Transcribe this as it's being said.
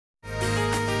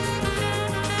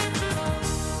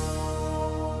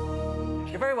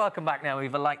very welcome back now. We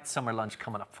have a light summer lunch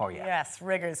coming up for you. Yes,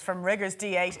 Riggers from Riggers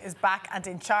D8 is back and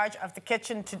in charge of the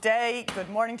kitchen today. Good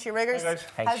morning to you, Riggers. Hey guys.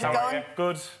 Hey, how's it going?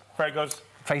 Good, very good.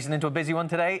 Facing into a busy one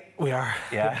today? We are.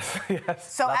 Yeah.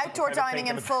 Yes. So outdoor dining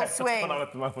in full swing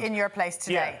in your place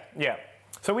today. Yeah.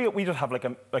 So we just have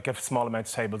like a small amount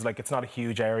of tables. Like, it's not a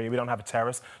huge area. We don't have a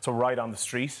terrace, so right on the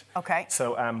street. Okay.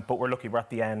 So but we're lucky we're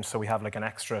at the end, so we have like an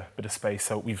extra bit of space.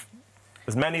 So we've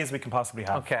as many as we can possibly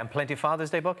have. Okay, and plenty of Father's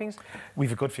Day bookings?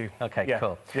 We've a good few. Okay, yeah.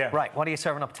 cool. Yeah. Right, what are you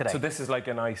serving up today? So this is like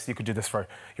a nice, you could do this for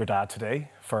your dad today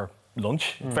for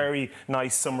lunch. Very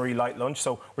nice, summery, light lunch.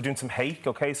 So we're doing some hake,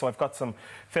 okay? So I've got some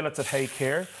fillets of hake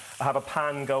here. I have a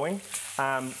pan going.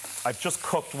 I've just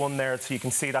cooked one there so you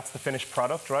can see that's the finished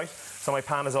product, right? So my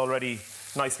pan is already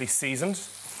nicely seasoned.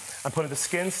 I'm putting the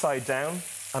skin side down,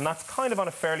 and that's kind of on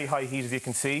a fairly high heat, as you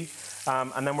can see.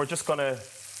 And then we're just gonna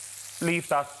leave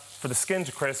that for the skin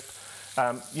to crisp.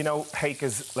 You know, hake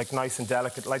is like nice and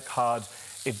delicate, like cod.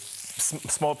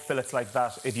 Small fillets like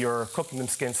that, if you're cooking them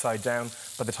skin side down,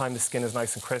 by the time the skin is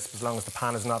nice and crisp, as long as the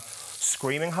pan is not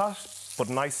screaming hot, but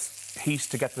nice heat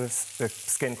to get the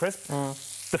skin crisp,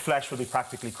 the flesh will be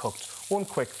practically cooked. One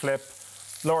quick flip,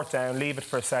 lower it down, leave it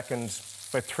for a second,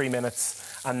 about 3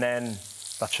 minutes, and then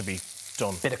that should be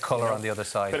done. Bit of colour on the other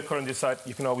side. Bit of colour on the other side.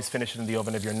 You can always finish it in the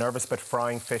oven. If you're nervous about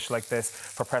frying fish like this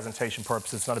for presentation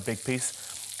purposes, it's not a big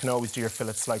piece. You can always do your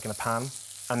fillets like in a pan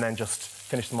and then just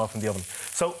finish them off in the oven.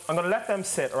 So I'm going to let them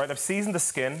sit, all right? I've seasoned the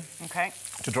skin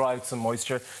to dry out some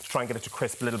moisture, to try and get it to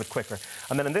crisp a little bit quicker.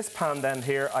 And then in this pan then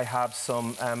here, I have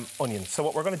some onions. So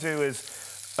what we're going to do is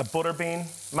a butterbean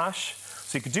mash.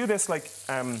 So you could do this like,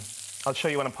 I'll show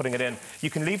you when I'm putting it in. You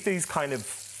can leave these kind of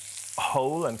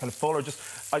whole and kind of full, or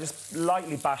I just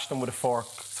lightly bash them with a fork,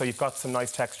 so you've got some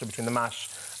nice texture between the mash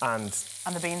and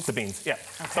the beans. The beans, yeah.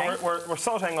 Okay. So we're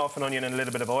sautéing off an onion in a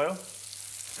little bit of oil.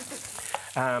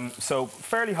 So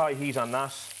fairly high heat on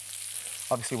that.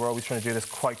 Obviously, we're always trying to do this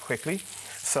quite quickly.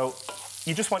 So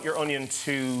you just want your onion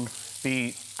to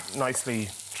be nicely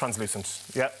translucent.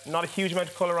 Yeah, not a huge amount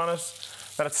of colour on it.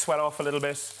 Let it sweat off a little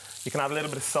bit. You can add a little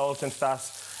bit of salt into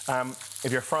that.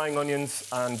 If you're frying onions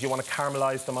and you want to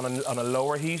caramelise them on a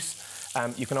lower heat,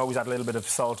 you can always add a little bit of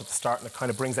salt at the start, and it kind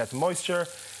of brings out the moisture,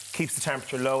 keeps the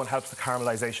temperature low and helps the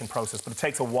caramelisation process. But it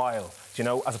takes a while, you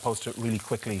know, as opposed to really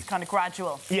quickly. Kind of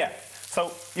gradual. Yeah.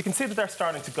 So you can see that they're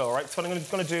starting to go, right? So what I'm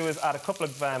going to do is add a couple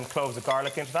of cloves of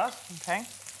garlic into that. Okay.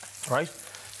 Right?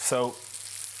 So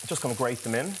I'm just going to grate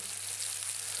them in.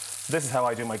 This is how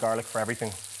I do my garlic for everything.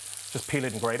 Just peel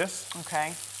it and grate it.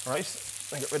 Okay. Right?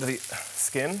 And get rid of the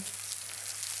skin.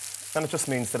 And it just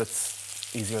means that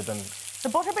it's easier than... The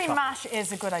butterbean mash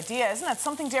is a good idea, isn't it?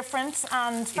 Something different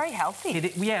and very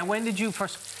healthy. Yeah, when did you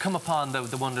first come upon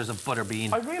the wonders of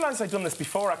butterbean? I realised I'd done this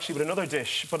before, actually, with another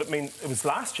dish, but I mean, it was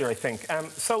last year, I think.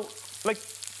 So, like,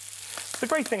 the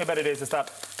great thing about it is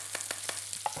that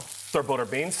they're butter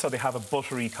beans, so they have a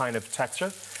buttery kind of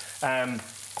texture.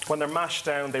 When they're mashed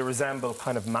down, they resemble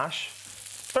kind of mash.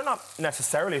 They're not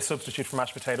necessarily a substitute for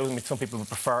mashed potatoes. I mean, some people would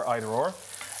prefer either or.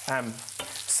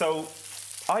 So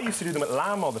I used to do them with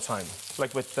lamb all the time,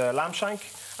 like with lamb shank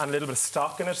and a little bit of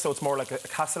stock in it, so it's more like a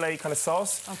cassoulet kind of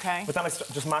sauce. Okay. But then I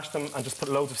just mash them and just put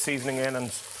loads of seasoning in, and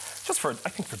just for, I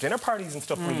think, for dinner parties and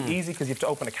stuff, really easy, because you have to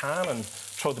open a can and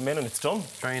throw them in and it's done.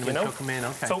 Drain them and chuck them in,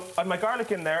 okay. So I have my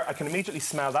garlic in there. I can immediately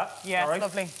smell that. Yeah, all right?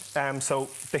 lovely. So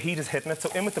the heat is hitting it. So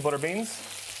in with the butter beans.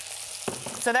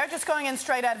 So they're just going in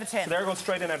straight out of a tin? So they're going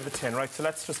straight in out of the tin, right? So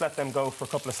let's just let them go for a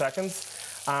couple of seconds.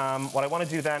 What I want to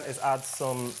do then is add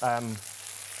some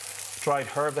dried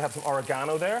herb. They have some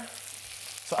oregano there.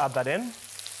 So add that in.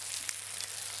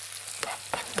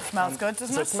 It smells good,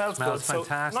 doesn't it? It smells good.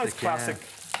 Fantastic, so nice classic,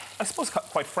 I suppose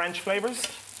quite French flavours.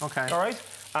 Okay. All right.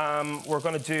 We're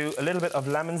going to do a little bit of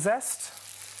lemon zest.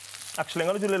 Actually, I'm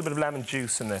going to do a little bit of lemon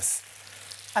juice in this.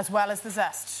 As well as the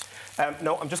zest?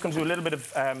 No, I'm just going to do a little bit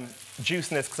of juice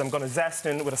in this because I'm going to zest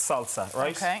in with a salsa,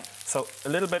 right? Okay. So a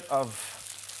little bit of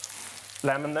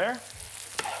lemon there.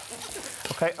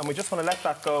 Okay, and we just want to let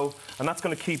that go, and that's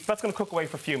going to cook away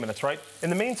for a few minutes, right? In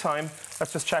the meantime,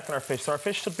 let's just check on our fish. So our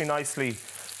fish should be nicely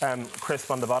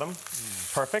crisp on the bottom.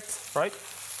 Perfect, right?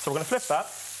 So we're going to flip that.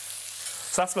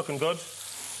 So that's looking good.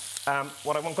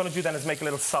 What I'm going to do then is make a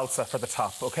little salsa for the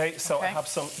top, okay? So I have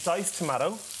some diced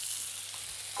tomato.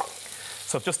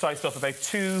 So I've just diced up about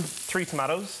 2-3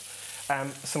 tomatoes,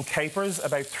 some capers,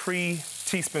 about 3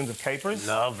 teaspoons of capers.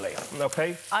 Lovely.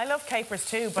 Okay. I love capers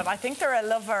too, but I think they're a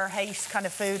love-or-hate kind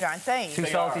of food, aren't they? Too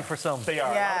salty for some. They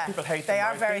are. Yeah. A lot of people hate them. They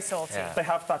are right? very salty. Yeah. They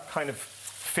have that kind of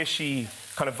fishy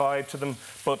kind of vibe to them,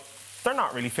 but they're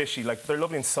not really fishy. Like, they're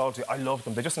lovely and salty. I love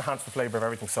them. They just enhance the flavour of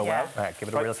everything so well. Right, give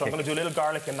it a real So I'm kick. going to do a little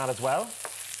garlic in that as well.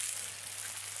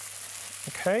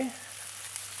 Okay.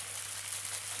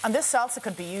 And this salsa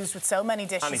could be used with so many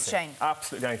dishes, Anything. Shane.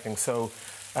 Absolutely anything. So,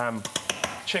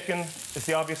 chicken is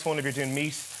the obvious one if you're doing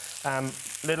meat. A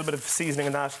little bit of seasoning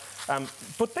in that.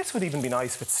 But this would even be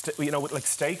nice with, with like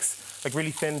steaks, like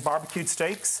really thin barbecued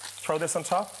steaks. Throw this on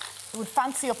top. It would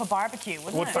fancy up a barbecue,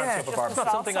 wouldn't it? Would fancy up a Just barbecue. the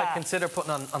Not something I'd salsa. consider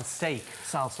putting on steak,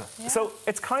 salsa. Yeah. So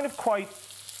it's kind of quite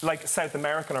like South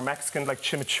American or Mexican, like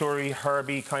chimichurri,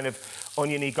 herby, kind of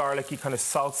oniony, garlicky, kind of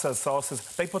sauces.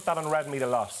 They put that on red meat a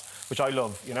lot, which I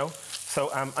love,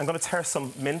 So I'm going to tear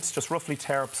some mint, just roughly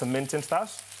tear up some mint into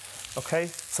that. Okay,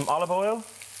 some olive oil.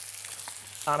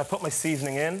 And I put my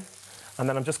seasoning in, and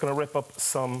then I'm just going to rip up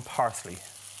some parsley.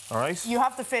 All right? You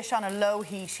have the fish on a low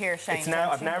heat here, Shane. It's now,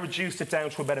 don't I've you? now reduced it down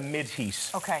to about a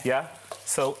mid-heat. Okay. Yeah?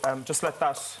 So just let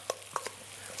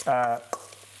that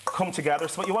come together.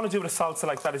 So what you want to do with a salsa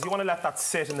like that is you want to let that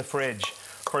sit in the fridge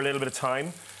for a little bit of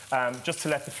time, just to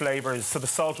let the flavours, so the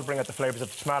salt will bring out the flavours of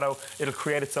the tomato. It'll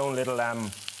create its own little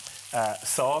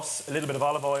sauce, a little bit of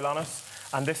olive oil on it,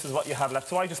 and this is what you have left.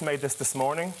 So I just made this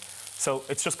morning, so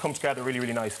it's just come together really,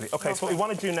 really nicely. Okay, so what we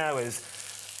want to do now is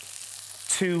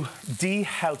to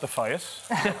de-healthify it.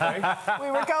 Okay? We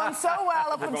were going so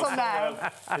well up until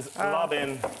now. Is lob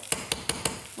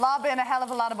in A hell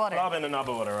of a lot of butter. a knob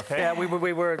of butter, okay? Yeah,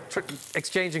 we were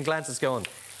exchanging glances going,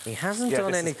 he hasn't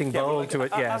done anything bold to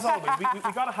it yet. As always,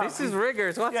 we got to have... This is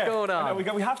Riggers, what's going on? I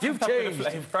know, we have to You've have that bit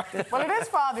of changed. flavour. Well, it is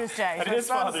Father's Day. It so I is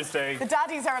suppose Father's Day. The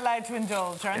daddies are allowed to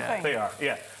indulge, aren't they? They are,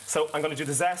 yeah. So I'm going to do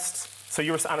the zest. So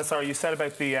you were, Anna, sorry, you said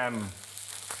about the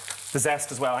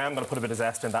zest as well. I am going to put a bit of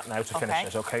zest in that now to finish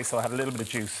it, okay? So I have a little bit of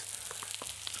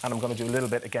juice. And I'm going to do a little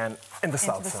bit again in the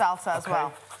salsa. Into the salsa as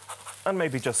well. And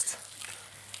maybe just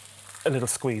a little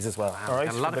squeeze as well, all right?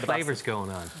 Got a lot of bit flavours acid. going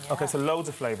on. Yeah. Okay, so loads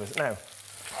of flavours. Now,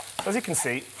 as you can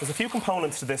see, there's a few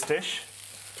components to this dish,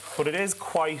 but it is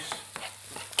quite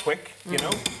quick,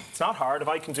 It's not hard if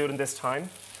I can do it in this time.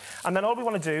 And then all we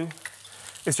want to do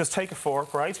is just take a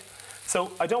fork, right?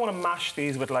 So I don't want to mash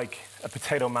these with like a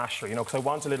potato masher, because I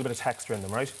want a little bit of texture in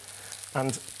them, right?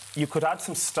 And you could add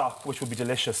some stock, which would be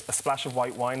delicious, a splash of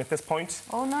white wine at this point.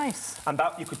 Oh, nice. And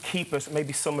that you could keep it,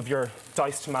 maybe some of your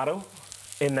diced tomato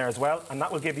in there as well, and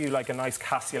that will give you like a nice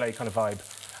cassoulet kind of vibe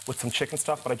with some chicken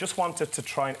stock. But I just wanted to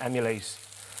try and emulate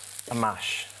a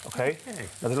mash, okay?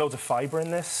 Now, there's loads of fibre in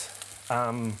this,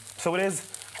 so it is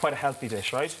quite a healthy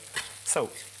dish, right? So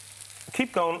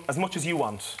keep going as much as you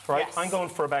want, right? Yes. I'm going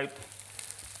for about,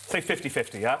 say,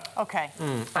 50-50, yeah? Okay.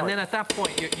 And then at that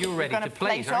point, you're ready gonna to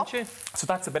plate, plate aren't up? you? So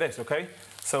that's about it, okay?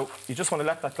 So you just want to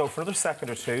let that go for another second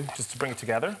or two, just to bring it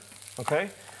together, okay?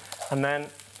 And then,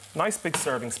 nice big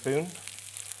serving spoon.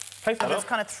 Plate So that there's up.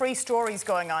 kind of 3 stories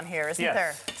going on here, isn't Yes.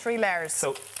 there? 3 layers.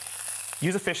 So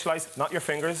use a fish slice, not your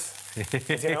fingers.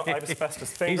 As you know, I have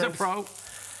asbestos fingers. He's a pro.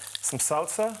 Some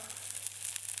salsa.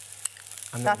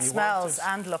 And then That if you smells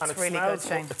wanted- and looks it really smells, good,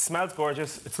 Shane. It smells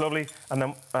gorgeous. It's lovely. And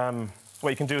then what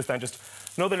you can do is then just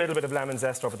another little bit of lemon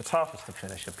zest over the top. To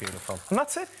finish it, beautiful. And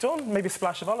that's it. Done. Maybe a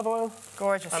splash of olive oil.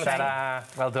 Gorgeous, Shane. Ta-da.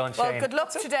 Well done, Shane. Well, good luck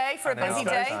today for a I know. busy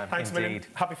Great day. time. Thanks a million. Indeed.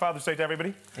 Happy Father's Day to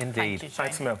everybody. Indeed. Thank you, Shane.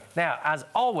 Thanks a million. Now, as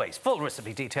always, full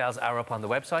recipe details are up on the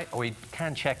website, or you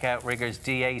can check out Riggers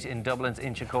D8 in Dublin's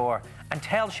Inchicore and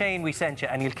tell Shane we sent you,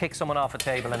 and he'll kick someone off a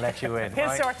table and let you in. He'll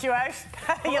right? sort you out.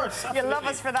 You'll absolutely. love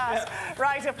us for that.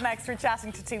 Right up next, we're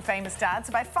chatting to 2 famous dads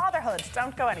about fatherhood.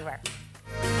 Don't go anywhere.